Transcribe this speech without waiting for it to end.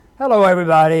Hello,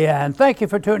 everybody, and thank you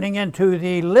for tuning in to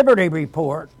the Liberty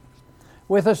Report.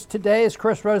 With us today is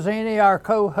Chris Rossini, our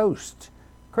co-host.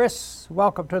 Chris,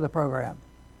 welcome to the program.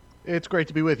 It's great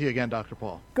to be with you again, Dr.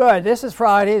 Paul. Good. This is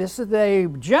Friday. This is the day,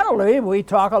 generally, we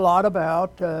talk a lot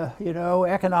about,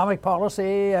 economic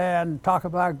policy and talk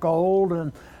about gold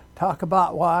and talk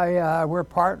about why we're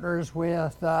partners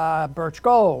with Birch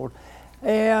Gold.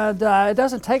 And it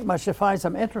doesn't take much to find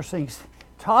some interesting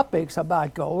topics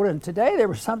about gold, and today there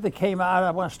was something that came out. I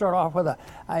want to start off with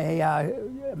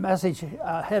a message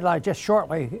headline just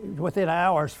shortly, within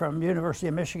hours, from University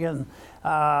of Michigan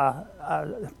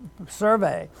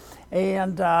survey,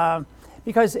 and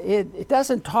because it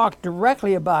doesn't talk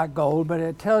directly about gold, but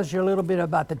it tells you a little bit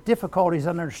about the difficulties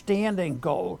in understanding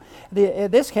gold.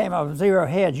 This came out of Zero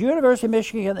Hedge. University of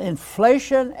Michigan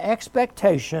inflation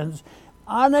expectations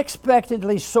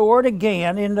unexpectedly soared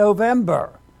again in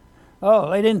November.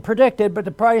 Oh, they didn't predict it, but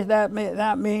the price that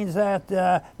means that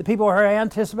the people are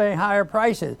anticipating higher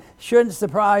prices. Shouldn't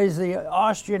surprise the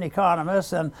Austrian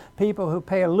economists and people who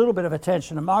pay a little bit of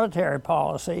attention to monetary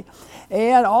policy,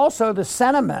 and also the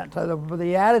sentiment,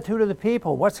 the attitude of the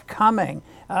people. What's coming?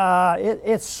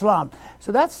 It's slumped.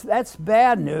 So that's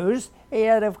bad news.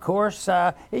 And of course,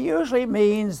 it usually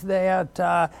means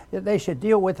that they should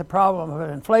deal with the problem of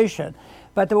inflation.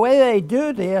 But the way they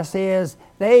do this is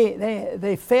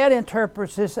the Fed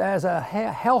interprets this as a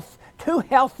too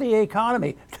healthy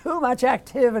economy, too much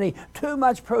activity, too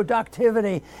much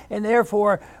productivity, and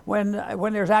therefore when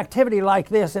there's activity like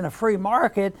this in a free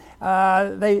market,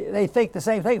 they think the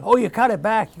same thing. Oh, you cut it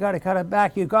back, you got to cut it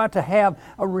back, you got to have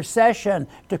a recession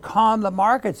to calm the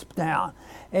markets down.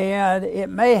 And it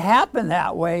may happen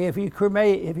that way if you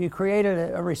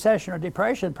created a recession or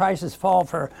depression. Prices fall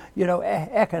for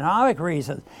economic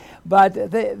reasons. But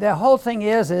the whole thing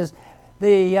is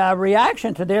the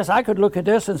reaction to this. I could look at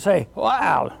this and say,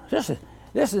 "Wow, this is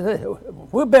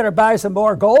we better buy some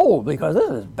more gold because this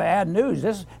is bad news.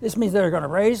 This means they're going to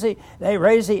raise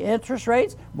the interest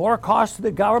rates, more cost to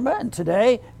the government." And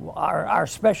today, our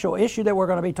special issue that we're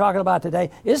going to be talking about today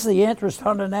is the interest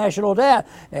on the national debt,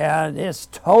 and it's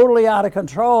totally out of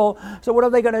control. So what are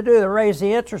they going to do? They raise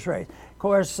the interest rate. Of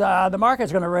course, the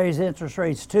market's going to raise interest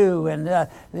rates too,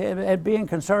 and being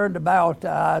concerned about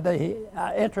the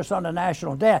interest on the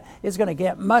national debt is going to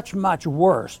get much, much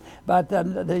worse. But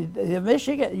the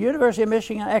University of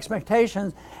Michigan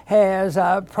expectations has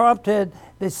prompted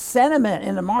the sentiment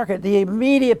in the market. The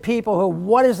immediate people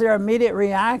what is their immediate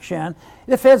reaction?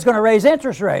 The Fed's going to raise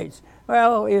interest rates.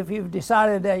 Well, if you've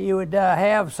decided that you would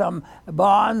have some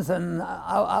bonds and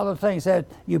other things that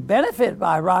you benefit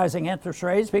by rising interest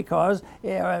rates, because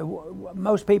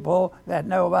most people that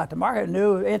know about the market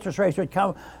knew interest rates would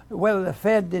come whether the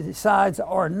Fed decides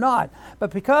or not.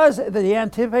 But because of the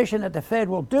anticipation that the Fed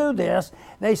will do this,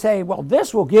 they say, well,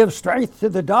 this will give strength to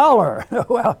the dollar.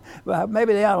 well,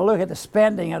 maybe they ought to look at the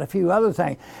spending and a few other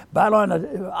things. But on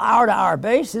an hour-to-hour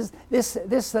basis,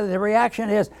 the reaction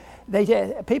is,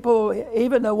 people,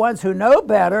 even the ones who know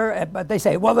better, but they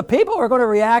say, well, the people are going to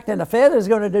react and the Fed is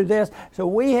going to do this, so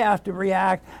we have to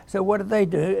react. So what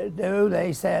do?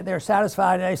 They say they're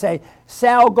satisfied and they say,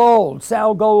 sell gold.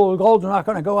 Gold's not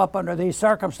going to go up under these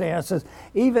circumstances,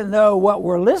 even though what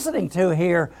we're listening to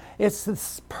here, it's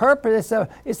the purpose,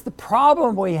 it's the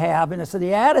problem we have, and it's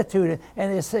the attitude,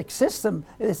 and it's the system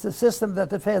that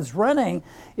the Fed's running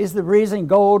is the reason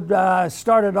gold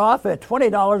started off at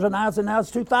 $20 an ounce, and now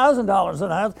it's $2,000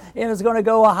 an ounce, and it's going to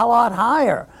go a lot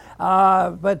higher.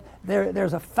 But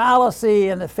there's a fallacy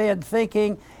in the Fed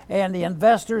thinking, and the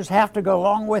investors have to go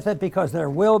along with it because there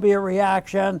will be a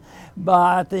reaction.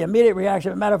 But the immediate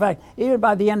reaction, as a matter of fact, even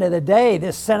by the end of the day,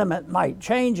 this sentiment might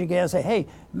change again. Say, hey,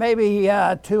 maybe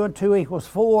 2 and 2 equals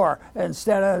 4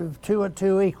 instead of 2 and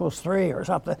 2 equals 3 or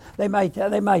something. They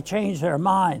might change their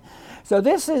mind. So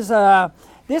this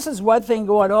is one thing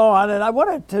going on, and I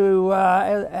wanted to,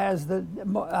 as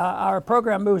our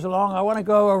program moves along, I want to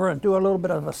go over and do a little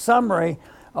bit of a summary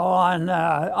on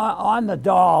the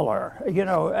dollar,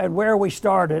 and where we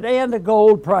started, and the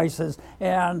gold prices,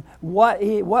 and what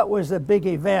was the big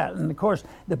event. And of course,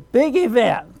 the big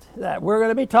event that we're going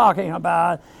to be talking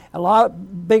about, a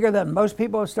lot bigger than most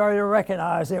people have started to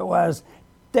recognize. It was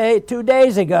 2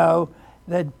 days ago.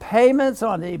 The payments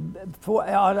on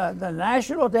the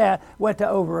national debt went to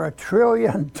over $1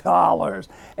 trillion,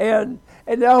 and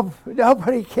and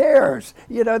nobody cares.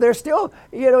 They're still,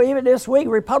 even this week,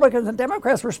 Republicans and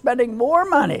Democrats were spending more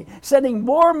money, sending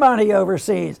more money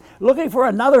overseas, looking for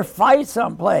another fight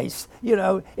someplace.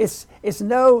 It's has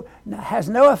no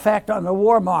effect on the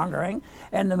warmongering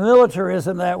and the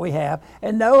militarism that we have,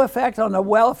 and no effect on the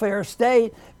welfare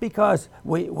state, because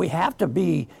we have to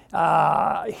be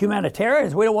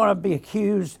humanitarians. We don't want to be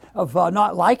accused of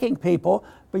not liking people.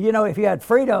 But if you had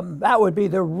freedom, that would be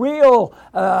the real,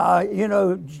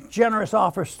 generous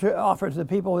offers to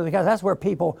people, because that's where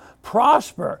people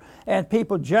prosper. And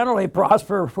people generally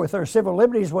prosper with their civil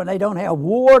liberties when they don't have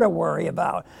war to worry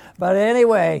about. But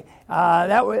anyway,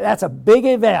 that's a big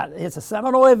event. It's a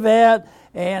seminal event,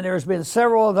 and there's been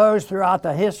several of those throughout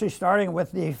the history, starting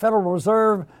with the Federal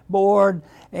Reserve Board,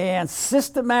 and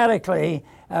systematically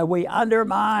we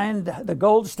undermined the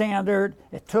gold standard.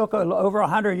 It took over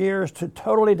 100 years to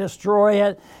totally destroy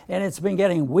it, and it's been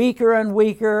getting weaker and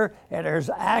weaker, and there's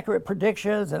accurate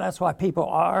predictions, and that's why people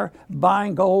are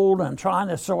buying gold and trying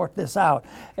to sort this out.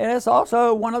 And it's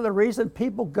also one of the reasons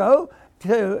people go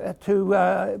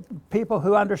to people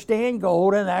who understand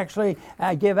gold and actually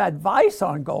give advice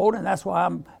on gold, and that's why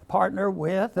I'm partner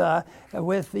with the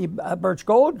Birch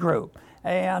Gold Group.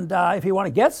 And if you want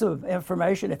to get some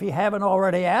information, if you haven't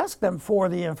already asked them for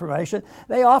the information,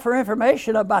 they offer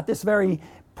information about this very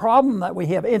problem that we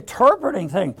have, interpreting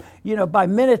things, by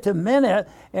minute to minute,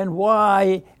 and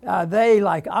why they,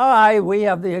 like we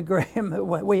have the agreement,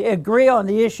 we agree on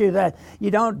the issue that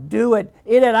you don't do it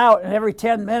in and out in every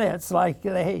 10 minutes like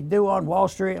they do on Wall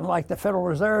Street and like the Federal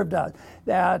Reserve does.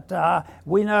 That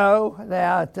we know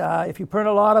that if you print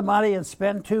a lot of money and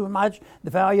spend too much,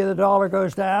 the value of the dollar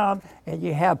goes down, and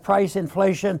you have price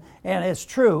inflation. And it's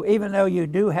true, even though you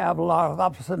do have a lot of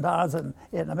ups and downs in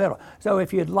the middle. So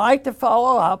if you'd like to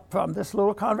follow up from this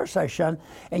little conversation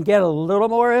and get a little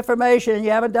more information, and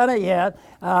you haven't done it yet,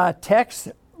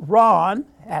 text Ron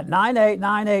at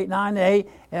 989898,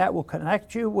 and that will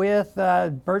connect you with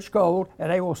Birch Gold,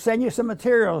 and they will send you some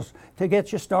materials to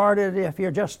get you started if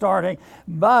you're just starting,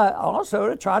 but also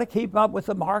to try to keep up with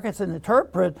the markets and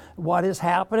interpret what is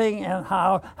happening and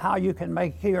how you can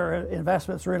make your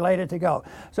investments related to gold.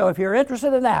 So if you're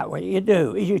interested in that, what you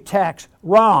do is you text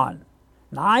Ron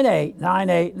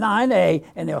 989898,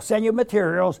 and they'll send you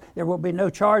materials. There will be no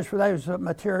charge for those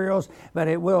materials, but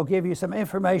it will give you some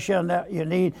information that you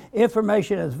need.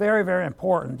 Information is very, very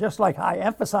important. Just like I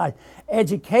emphasize,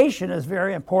 education is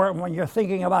very important when you're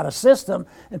thinking about a system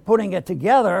and putting it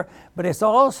together, but it's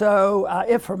also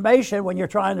information when you're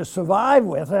trying to survive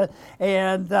with it.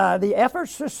 And the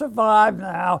efforts to survive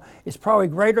now is probably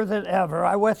greater than ever.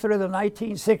 I went through the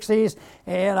 1960s,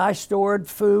 and I stored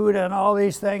food and all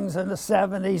these things in the 70s,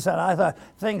 and I thought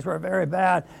things were very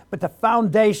bad. But the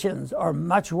foundations are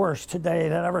much worse today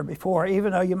than ever before,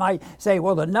 even though you might say,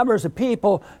 well, the numbers of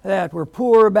people that were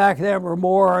poor back then were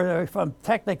more from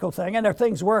technical thing, and their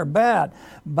things were bad.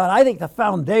 But I think the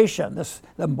foundation,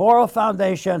 the moral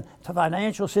foundation, the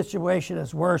financial situation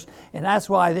is worse, and that's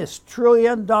why this $1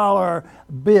 trillion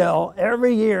bill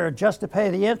every year just to pay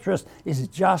the interest is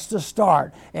just a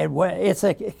start. And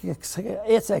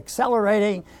it's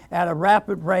accelerating at a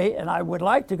rapid rate, and I would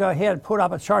like to go ahead and put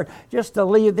up a chart just to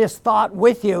leave this thought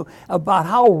with you about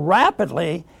how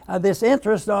rapidly this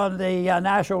interest on the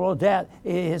national debt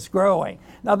is growing.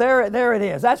 Now there it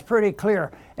is. That's pretty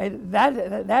clear. And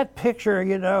that picture,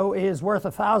 is worth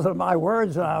 1,000 of my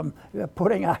words I'm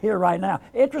putting out here right now.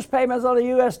 Interest payments on the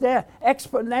U.S. debt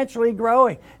exponentially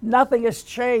growing. Nothing has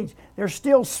changed. They're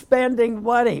still spending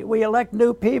money. We elect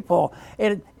new people,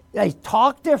 and they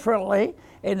talk differently,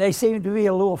 and they seem to be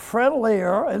a little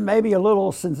friendlier and maybe a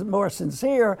little more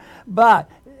sincere, but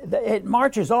it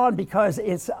marches on because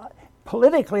it's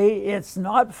politically it's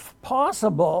not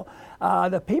possible.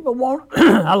 The people won't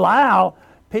allow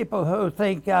people who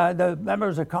think, the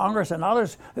members of Congress and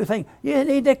others who think you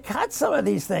need to cut some of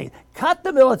these things, cut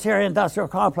the military-industrial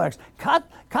complex,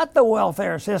 cut the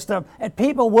welfare system, and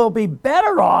people will be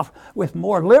better off with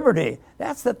more liberty.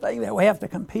 That's the thing that we have to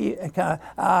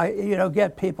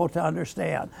get people to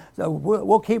understand. So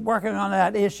we'll keep working on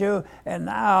that issue, and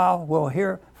now we'll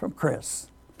hear from Chris.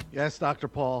 Yes, Dr.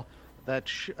 Paul, that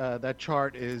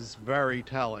chart is very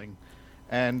telling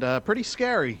and pretty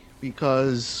scary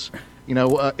because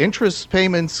interest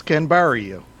payments can bury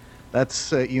you.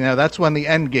 That's when the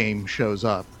end game shows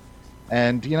up.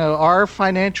 And our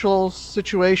financial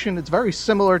situation, it's very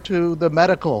similar to the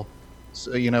medical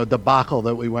debacle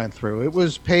that we went through. It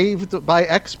was paved by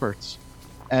experts,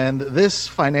 and this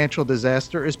financial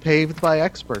disaster is paved by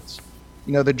experts.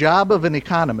 The job of an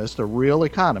economist, a real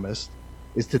economist,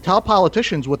 is to tell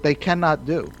politicians what they cannot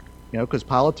do. Because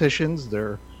politicians,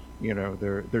 they're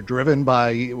They're driven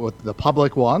by what the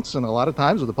public wants, and a lot of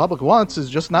times what the public wants is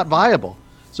just not viable.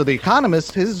 So the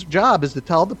economist, his job is to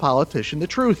tell the politician the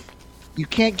truth. You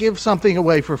can't give something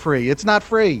away for free. It's not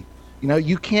free.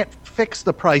 You can't fix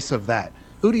the price of that.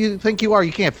 Who do you think you are?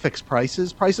 You can't fix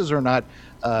prices. Prices are not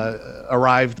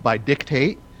arrived by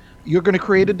dictate. You're going to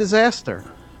create a disaster.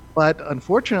 But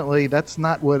unfortunately, that's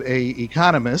not what a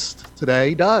economist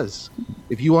today does.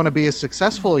 If you want to be a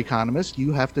successful economist,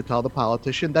 you have to tell the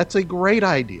politician that's a great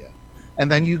idea.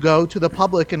 And then you go to the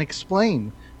public and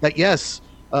explain that, yes,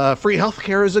 free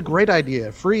healthcare is a great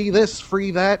idea. Free this,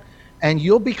 free that. And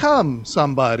you'll become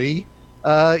somebody,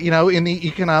 in the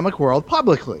economic world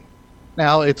publicly.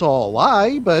 Now, it's all a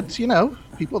lie, but,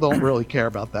 people don't really care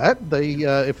about that. They,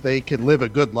 if they can live a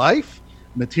good life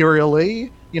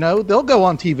materially, they'll go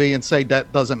on TV and say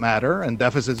debt doesn't matter and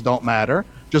deficits don't matter.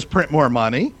 Just print more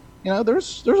money.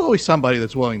 There's always somebody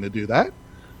that's willing to do that.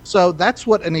 So that's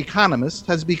what an economist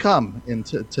has become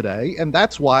today, and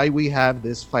that's why we have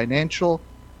this financial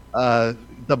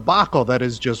debacle that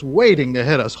is just waiting to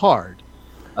hit us hard.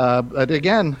 But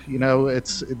again,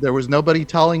 there was nobody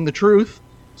telling the truth,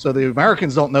 so the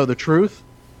Americans don't know the truth,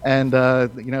 and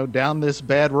down this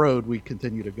bad road we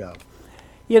continue to go.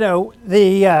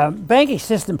 The banking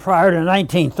system prior to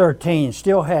 1913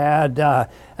 still had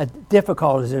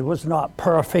difficulties. It was not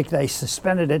perfect. They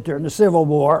suspended it during the Civil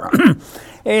War.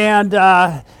 And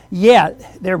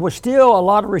yet, there was still a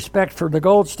lot of respect for the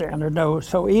gold standard.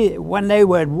 So when they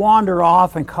would wander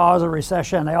off and cause a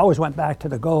recession, they always went back to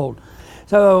the gold.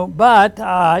 But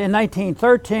in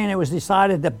 1913, it was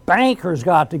decided the bankers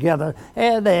got together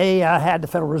and they had the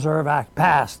Federal Reserve Act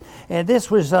passed. And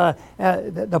this was,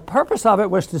 the purpose of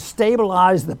it was to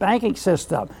stabilize the banking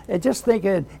system. And just think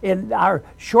in our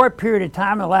short period of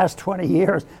time in the last 20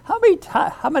 years, how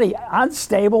many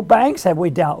unstable banks have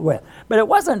we dealt with? But it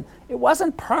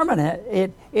wasn't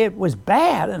permanent. It was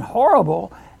bad and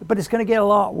horrible. But it's going to get a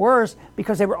lot worse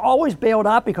because they were always bailed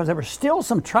out because there was still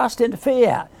some trust in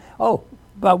Fiat.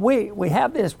 But we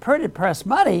have this printed press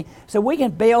money, so we can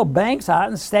bail banks out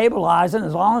and stabilize it.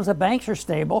 As long as the banks are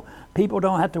stable, people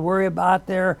don't have to worry about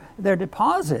their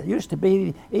deposit. It used to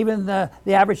be even the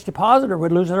average depositor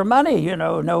would lose their money,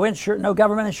 no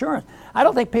government insurance. I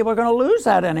don't think people are going to lose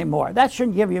that anymore. That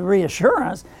shouldn't give you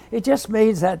reassurance. It just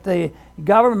means that the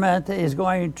government is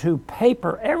going to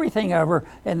paper everything over,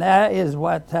 and that is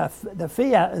what the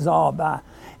Fiat is all about.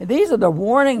 And these are the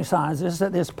warning signs.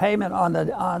 This payment on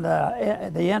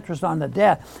the interest on the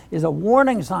debt is a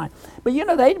warning sign. But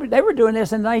they were doing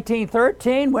this in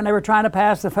 1913 when they were trying to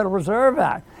pass the Federal Reserve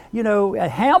Act.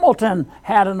 Hamilton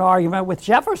had an argument with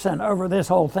Jefferson over this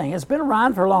whole thing. It's been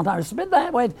around for a long time. It's been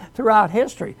that way throughout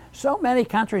history. So many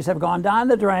countries have gone down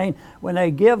the drain when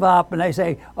they give up and they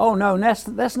say, oh no,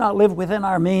 let's not live within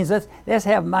our means. Let's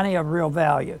have money of real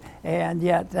value. And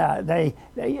yet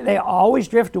they always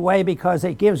drift away because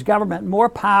it gives government more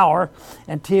power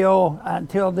until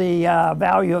the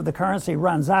value of the currency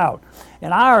runs out.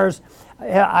 And ours,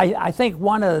 I think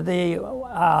one of the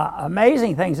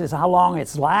amazing things is how long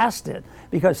it's lasted,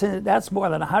 because that's more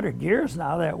than 100 years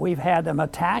now that we've had them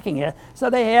attacking it.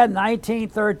 So they had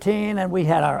 1913, and we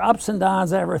had our ups and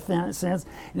downs ever since. And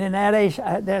in that age,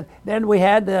 then we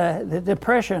had the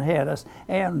Depression hit us,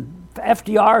 and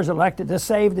FDR is elected to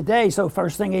save the day. So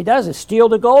first thing he does is steal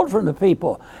the gold from the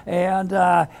people, and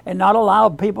not allow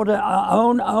people to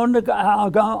own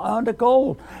the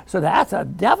gold. So that's a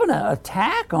definite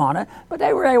attack on it. But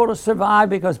they were able to survive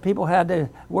because people had to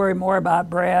worry more about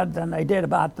bread than they did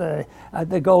about the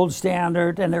gold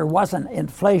standard, and there wasn't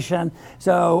inflation.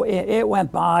 So it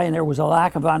went by, and there was a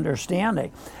lack of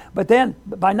understanding. But then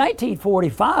by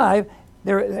 1945,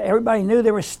 everybody knew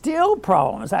there were still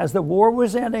problems. As the war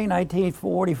was ending,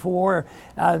 1944,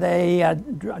 they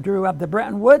drew up the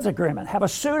Bretton Woods Agreement, have a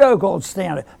pseudo-gold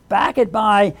standard, back it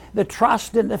by the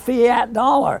trust in the fiat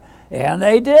dollar. And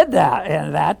they did that,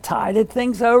 and that tided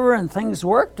things over, and things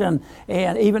worked. And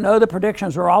even though the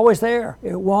predictions were always there,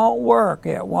 it won't work.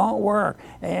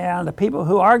 And the people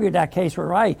who argued that case were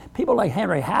right. People like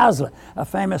Henry Hazlitt, a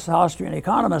famous Austrian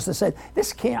economist, that said,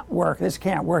 this can't work.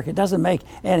 It doesn't make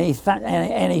any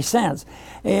sense.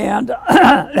 And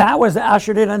that was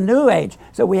ushered in a new age.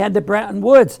 So we had the Bretton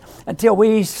Woods until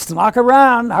we snuck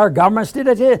around. Our governments did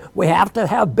it. We have to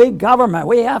have big government.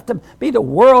 We have to be the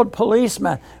world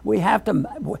policeman. We have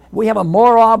a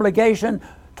moral obligation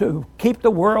to keep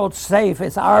the world safe.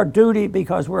 It's our duty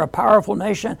because we're a powerful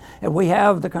nation and we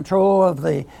have the control of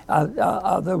the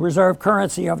reserve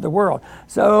currency of the world.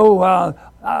 So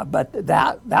But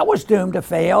that was doomed to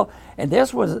fail, and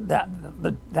this was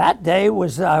that day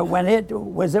was when it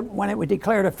was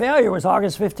declared a failure was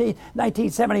August 15,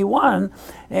 1971,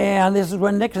 and this is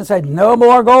when Nixon said no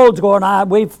more gold's going on.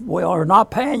 We're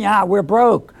not paying you out. We're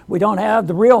broke. We don't have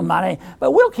the real money,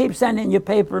 but we'll keep sending you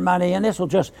paper money, and this will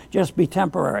just be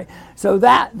temporary. So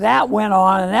that went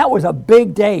on, and that was a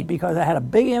big date because it had a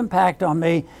big impact on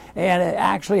me, and it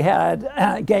actually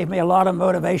gave me a lot of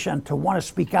motivation to want to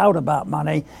speak out about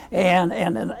money, and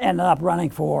ended up running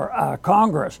for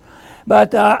Congress.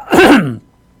 But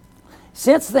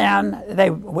since then,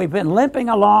 we've been limping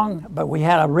along, but we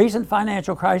had a recent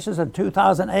financial crisis in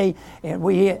 2008, and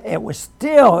it was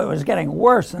getting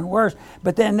worse and worse.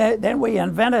 But then we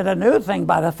invented a new thing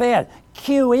by the Fed,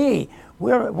 QE.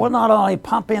 We'll not only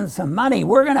pump in some money,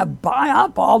 we're going to buy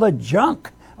up all the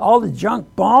junk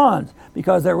bonds,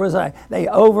 because they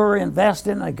overinvested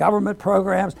in the government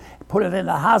programs, put it in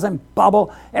the housing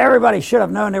bubble. Everybody should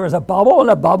have known there was a bubble, and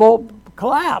the bubble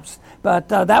collapsed. But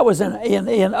that was in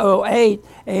 08,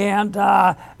 and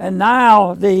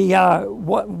now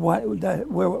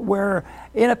we're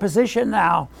in a position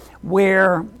now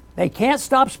where they can't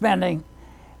stop spending.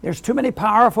 There's too many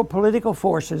powerful political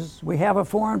forces. We have a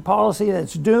foreign policy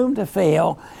that's doomed to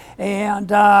fail, and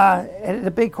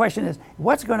the big question is,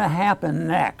 what's going to happen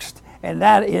next? And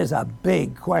that is a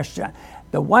big question.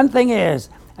 The one thing is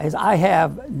I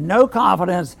have no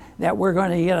confidence that we're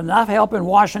going to get enough help in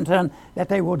Washington that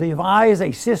they will devise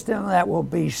a system that will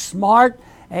be smart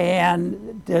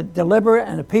and deliberate,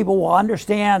 and the people will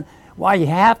understand why you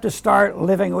have to start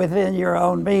living within your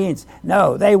own means.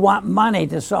 No, they want money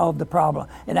to solve the problem,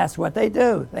 and that's what they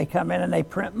do. They come in and they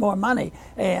print more money,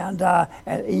 and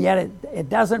yet it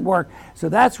doesn't work. So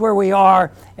that's where we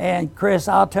are. And Chris,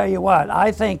 I'll tell you what,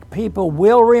 I think people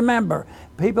will remember.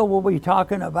 People will be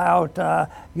talking about,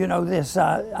 this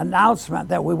announcement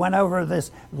that we went over, this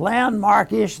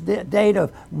landmark-ish date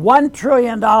of $1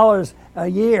 trillion a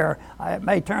year. It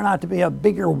may turn out to be a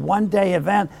bigger one-day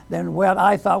event than what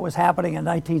I thought was happening in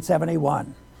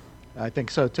 1971. I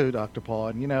think so too, Dr. Paul.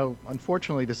 And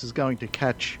unfortunately, this is going to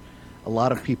catch a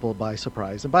lot of people by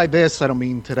surprise. And by this, I don't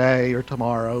mean today or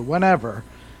tomorrow, whenever.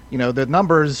 The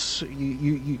numbers,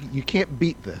 you can't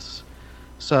beat this.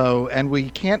 So, and we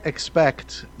can't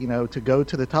expect, to go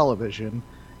to the television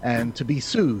and to be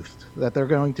soothed that they're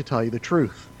going to tell you the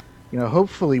truth.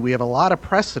 Hopefully we have a lot of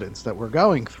precedents that we're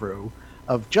going through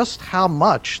of just how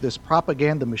much this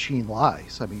propaganda machine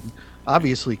lies. I mean,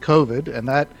 obviously COVID, and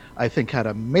that I think had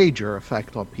a major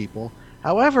effect on people.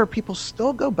 However, people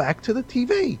still go back to the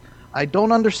TV. I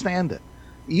don't understand it.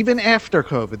 Even after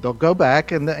COVID, they'll go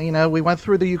back and, we went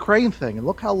through the Ukraine thing, and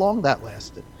look how long that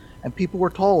lasted. And people were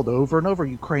told over and over,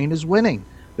 Ukraine is winning.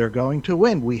 They're going to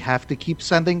win. We have to keep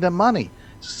sending them money,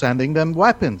 sending them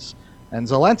weapons. And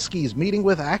Zelensky's meeting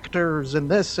with actors and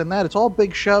this and that. It's all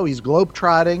big show. He's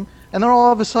globetrotting. And then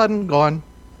all of a sudden gone.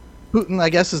 Putin, I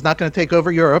guess, is not going to take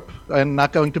over Europe and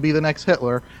not going to be the next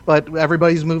Hitler, but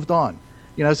everybody's moved on.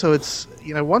 So it's,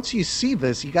 once you see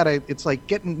this, it's like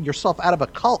getting yourself out of a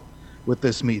cult with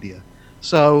this media.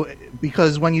 So,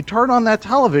 because when you turn on that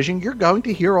television, you're going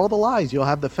to hear all the lies. You'll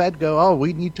have the Fed go, oh,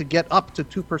 we need to get up to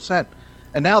 2%.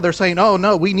 And now they're saying, oh,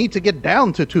 no, we need to get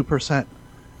down to 2%.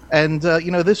 And,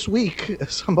 this week,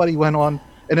 somebody went on,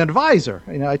 an advisor,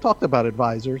 I talked about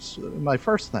advisors, my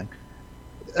first thing.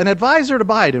 An advisor to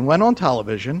Biden went on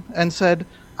television and said,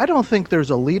 I don't think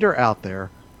there's a leader out there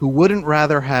who wouldn't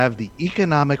rather have the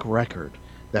economic record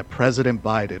that President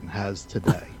Biden has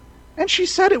today. And she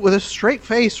said it with a straight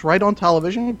face right on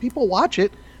television, and people watch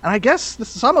it, and I guess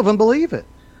some of them believe it.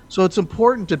 So it's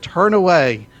important to turn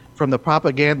away from the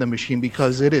propaganda machine,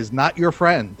 because it is not your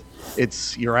friend.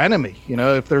 It's your enemy.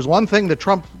 If there's one thing that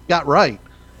Trump got right,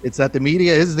 it's that the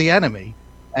media is the enemy.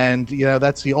 And,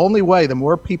 that's the only way. The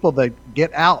more people that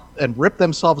get out and rip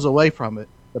themselves away from it,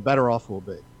 the better off we'll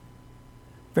be.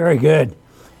 Very good.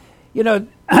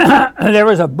 There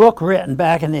was a book written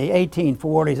back in the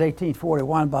 1840s,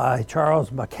 1841, by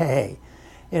Charles Mackay.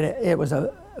 It was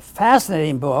a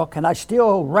fascinating book, and I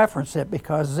still reference it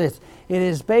because it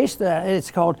is based.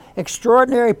 It's called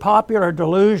 "Extraordinary Popular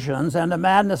Delusions and the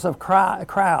Madness of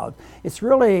Crowd." It's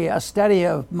really a study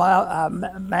of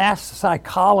mass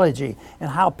psychology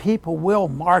and how people will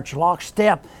march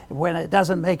lockstep when it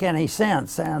doesn't make any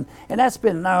sense, and that's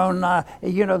been known.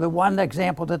 The one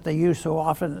example that they use so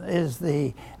often is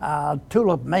the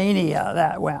tulip mania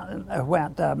that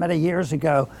went many years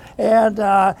ago, and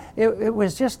it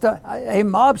was just a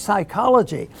mob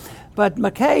psychology. But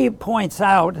Mackay points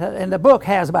out, and the book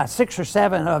has about 6 or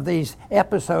 7 of these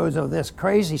episodes of this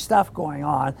crazy stuff going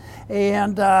on,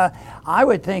 and I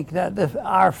would think that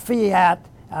our Fiat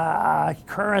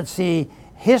currency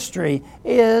history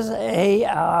is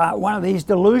one of these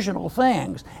delusional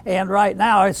things. And right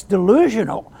now it's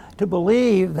delusional to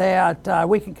believe that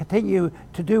we can continue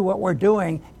to do what we're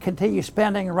doing, continue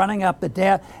spending, running up the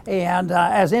debt, and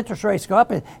as interest rates go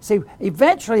up, see,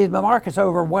 eventually the market's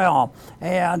overwhelmed.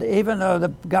 And even though the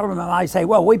government might say,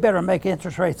 well, we better make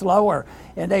interest rates lower,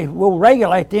 and they will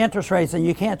regulate the interest rates, and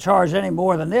you can't charge any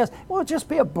more than this, well, it'll just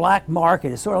be a black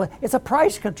market. It's sort of it's a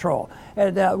price control.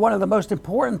 And one of the most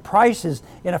important prices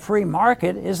in a free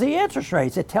market is the interest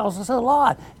rates. It tells us a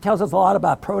lot. It tells us a lot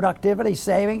about productivity,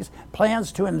 savings,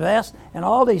 plans to invest, and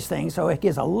all these things. So it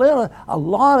gives a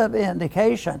lot of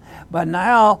indication. But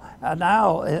now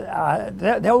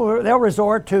they'll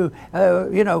resort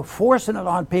to forcing it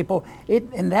on people,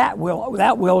 and that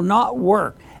will not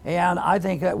work. And I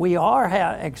think that we are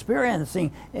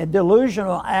experiencing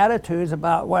delusional attitudes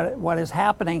about what is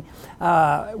happening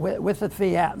with the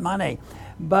fiat money.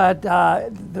 But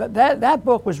that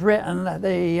book was written,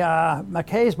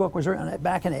 McKay's book was written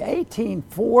back in the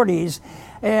 1840s,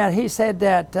 and he said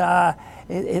that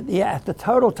the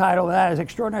total title of that is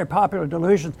Extraordinary Popular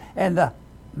Delusions and the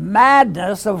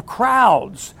Madness of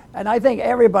Crowds. And I think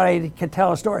everybody can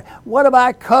tell a story. What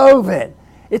about COVID?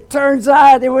 It turns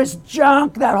out it was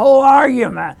junk, that whole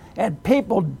argument, and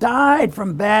people died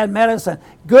from bad medicine.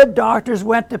 Good doctors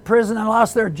went to prison and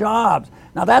lost their jobs.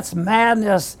 Now that's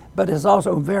madness, but it's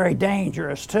also very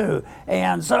dangerous too.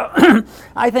 And so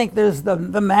I think there's the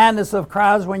madness of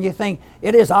crowds when you think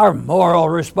it is our moral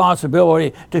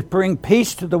responsibility to bring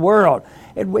peace to the world.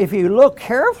 And if you look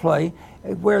carefully,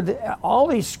 where all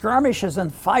these skirmishes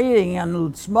and fighting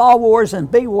and small wars and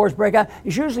big wars break out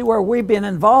is usually where we've been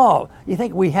involved. You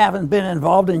think we haven't been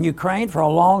involved in Ukraine for a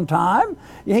long time?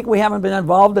 You think we haven't been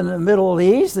involved in the Middle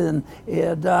East and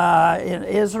in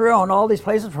Israel and all these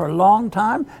places for a long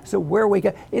time? So where we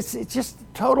go, it's just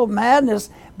total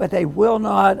madness. But they will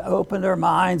not open their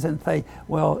minds and say,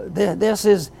 well, this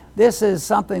is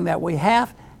something that we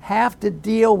have to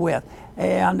deal with.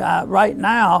 And right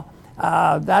now,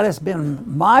 that has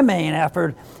been my main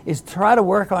effort, is try to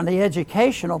work on the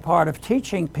educational part of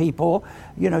teaching people,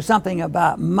 something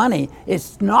about money.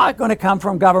 It's not going to come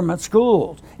from government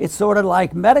schools. It's sort of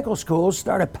like medical schools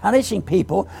started punishing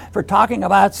people for talking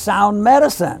about sound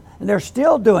medicine, and they're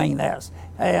still doing this.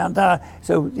 And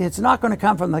so it's not going to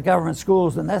come from the government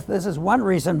schools, and this is one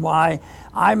reason why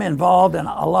I'm involved, and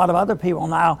a lot of other people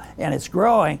now, and it's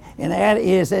growing, and that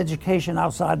is education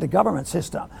outside the government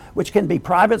system, which can be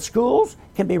private schools,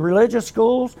 can be religious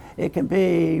schools, it can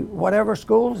be whatever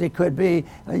schools, it could be,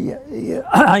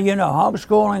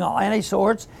 homeschooling of any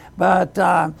sorts, but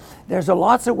there's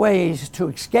lots of ways to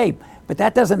escape, but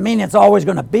that doesn't mean it's always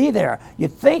going to be there.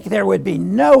 You'd think there would be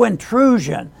no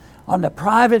intrusion on the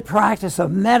private practice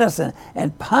of medicine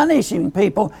and punishing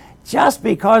people just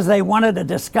because they wanted a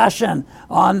discussion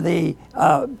on the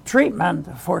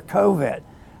treatment for COVID.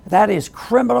 That is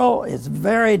criminal, it's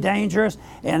very dangerous,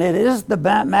 and it is the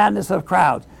madness of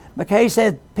crowds. McKay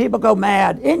said people go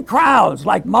mad in crowds,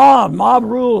 like mob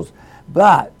rules.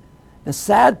 But the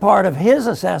sad part of his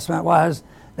assessment was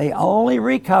they only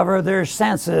recover their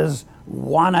senses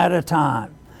one at a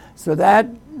time. So that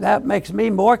makes me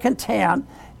more content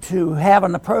to have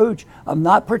an approach of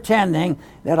not pretending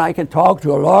that I can talk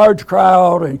to a large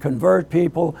crowd and convert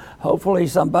people. Hopefully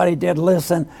somebody did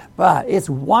listen, but it's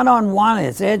one-on-one,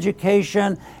 it's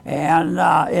education, and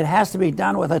it has to be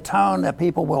done with a tone that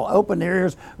people will open their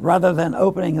ears rather than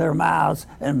opening their mouths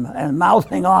and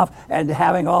mouthing off and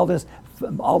having all this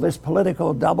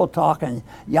political double talk and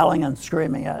yelling and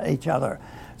screaming at each other.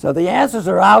 So the answers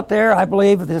are out there. I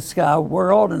believe this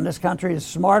world and this country is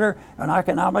smarter on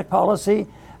economic policy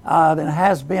than it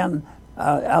has been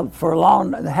for a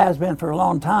long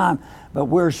time, but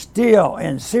we're still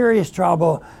in serious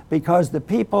trouble because the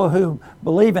people who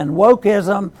believe in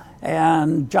wokeism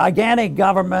and gigantic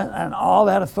government and all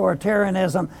that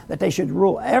authoritarianism, that they should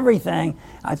rule everything.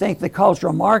 I think the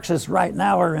cultural Marxists right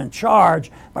now are in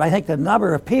charge, but I think the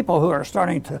number of people who are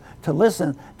starting to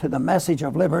listen to the message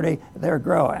of liberty, they're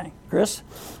growing. Chris?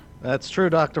 That's true,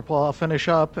 Dr. Paul. I'll finish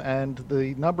up, and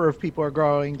the number of people are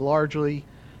growing largely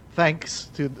thanks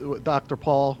to Dr.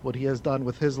 Paul, what he has done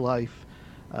with his life.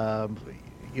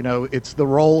 It's the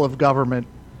role of government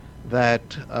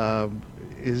that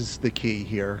is the key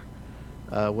here.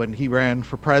 When he ran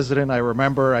for president, I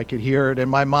remember I could hear it in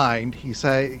my mind.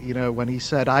 When he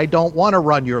said, I don't want to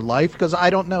run your life because I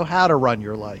don't know how to run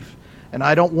your life. And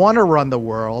I don't want to run the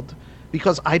world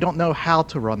because I don't know how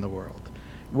to run the world.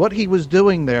 What he was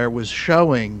doing there was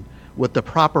showing what the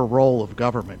proper role of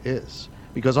government is.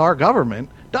 because our government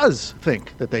does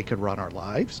think that they can run our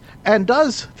lives and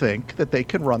does think that they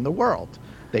can run the world.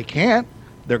 They can't.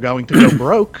 They're going to go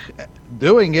broke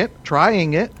doing it,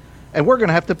 trying it, and we're going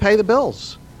to have to pay the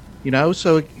bills.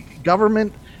 So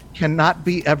government cannot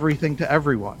be everything to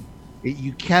everyone.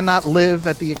 You cannot live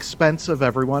at the expense of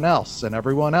everyone else, and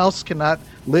everyone else cannot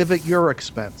live at your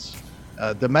expense.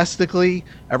 Domestically,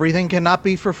 everything cannot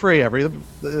be for free.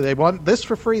 They want this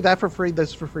for free, that for free,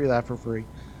 this for free, that for free.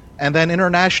 And then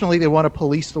internationally, they want to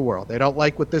police the world. They don't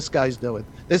like what this guy's doing.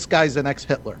 This guy's the next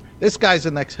Hitler. This guy's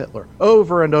the next Hitler.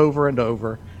 Over and over and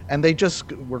over. And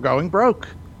we're going broke.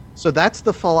 So that's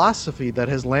the philosophy that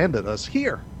has landed us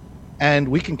here. And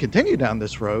we can continue down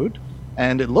this road.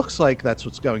 And it looks like that's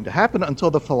what's going to happen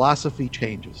until the philosophy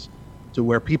changes to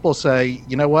where people say,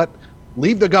 you know what,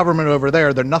 leave the government over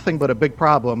there. They're nothing but a big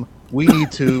problem. We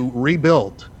need to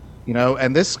rebuild.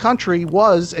 And this country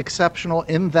was exceptional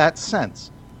in that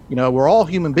sense. We're all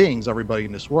human beings, everybody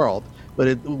in this world,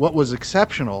 but what was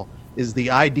exceptional is the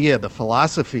idea, the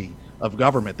philosophy of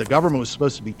government. The government was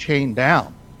supposed to be chained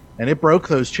down, and it broke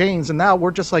those chains, and now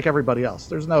we're just like everybody else.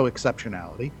 There's no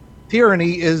exceptionality.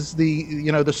 Tyranny is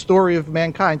the story of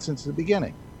mankind since the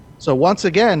beginning. So once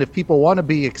again, if people want to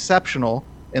be exceptional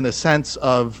in the sense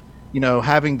of,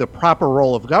 having the proper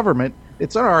role of government,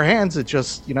 it's in our hands. It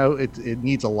just, it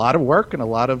needs a lot of work and a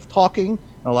lot of talking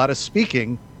and a lot of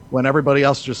speaking when everybody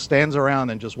else just stands around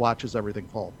and just watches everything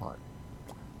fall apart.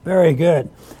 Very good.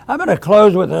 I'm going to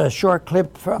close with a short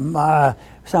clip from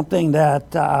something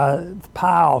that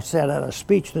Powell said at a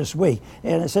speech this week.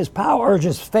 And it says, Powell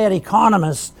urges Fed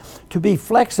economists to be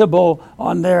flexible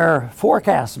on their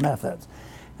forecast methods.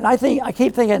 And I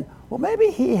keep thinking, well,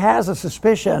 maybe he has a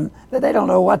suspicion that they don't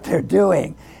know what they're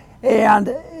doing.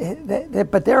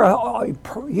 But they're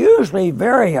usually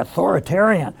very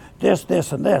authoritarian,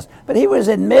 this, and this. But he was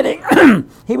admitting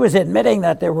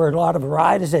that there were a lot of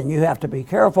varieties, and you have to be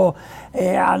careful.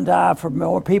 And for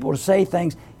more people to say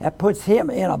things, that puts him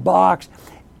in a box.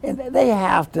 And they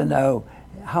have to know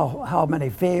how many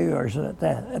failures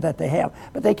that they have.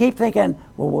 But they keep thinking,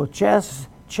 well, we'll just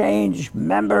change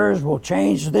members, we'll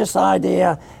change this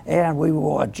idea, and we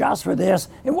will adjust for this.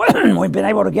 And we've been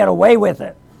able to get away with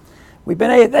it. They've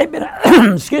been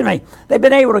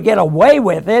able to get away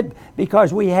with it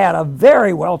because we had a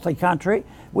very wealthy country.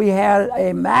 We had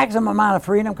a maximum amount of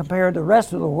freedom compared to the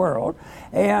rest of the world.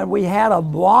 And we had a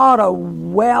lot of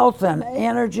wealth and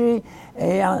energy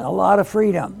and a lot of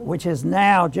freedom, which has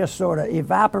now just sort of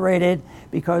evaporated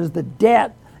because the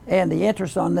debt and the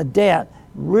interest on the debt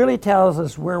really tells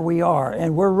us where we are.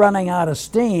 And we're running out of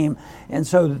steam. And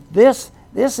so this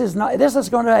is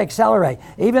going to accelerate,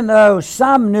 even though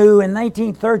some knew in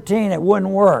 1913 it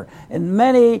wouldn't work, and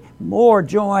many more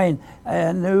joined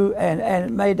and knew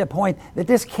and made the point that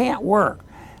this can't work.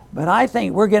 But I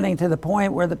think we're getting to the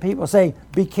point where the people say,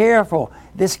 be careful,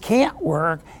 this can't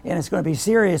work, and it's going to be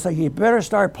serious, so you better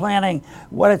start planning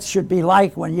what it should be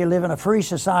like when you live in a free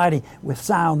society with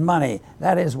sound money.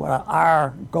 That is what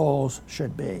our goals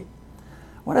should be.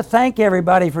 I want to thank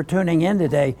everybody for tuning in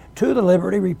today to the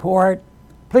Liberty Report.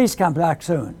 Please come back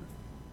soon.